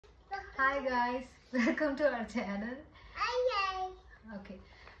Hi guys, welcome to our channel. Hi. Okay,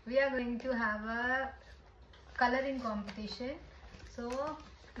 we are going to have a coloring competition. So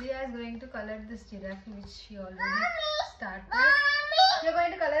Liya is going to color this giraffe which she already started. Mommy. You're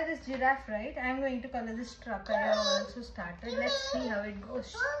going to color this giraffe, right? I'm going to color this truck. I have also started. Let's see how it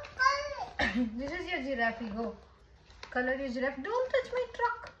goes. This is your giraffe. Go. Color your giraffe. Don't touch my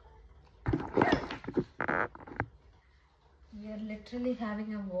truck. We are literally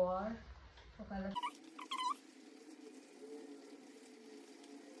having a war for color.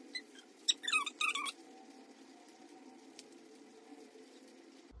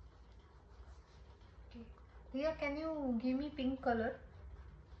 Okay. Liya, can you give me pink color?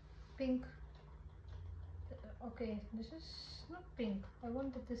 Pink. Okay, this is not pink. I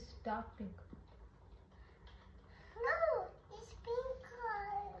want this dark pink. No, it's pink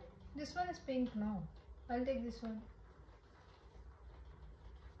color. This one is pink. No, I'll take this one.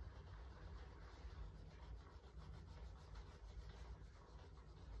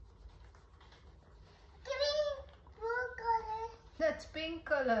 Give me blue color. That's pink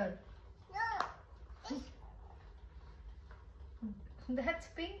color. No, it's That's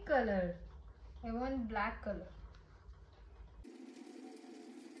pink color. I want black color.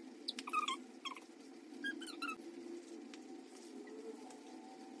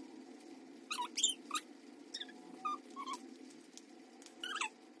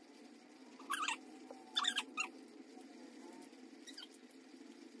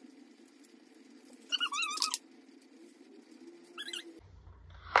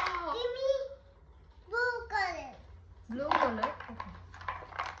 give me blue color. Blue color. Okay.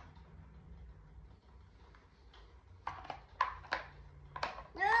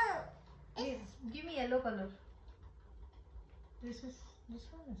 No, Yes, give me yellow color. This one is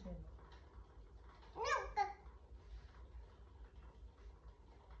yellow.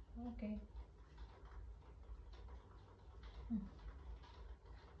 no. Okay.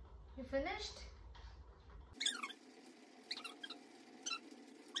 You finished?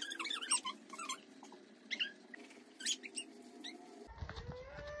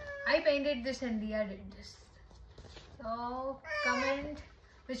 I painted this and Dia did this. So comment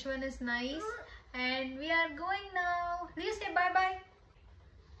which one is nice. And we are going now. Please say bye bye.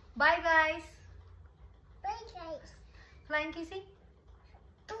 Bye guys. Bye guys. Flying kissy.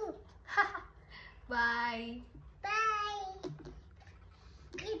 Two. Bye.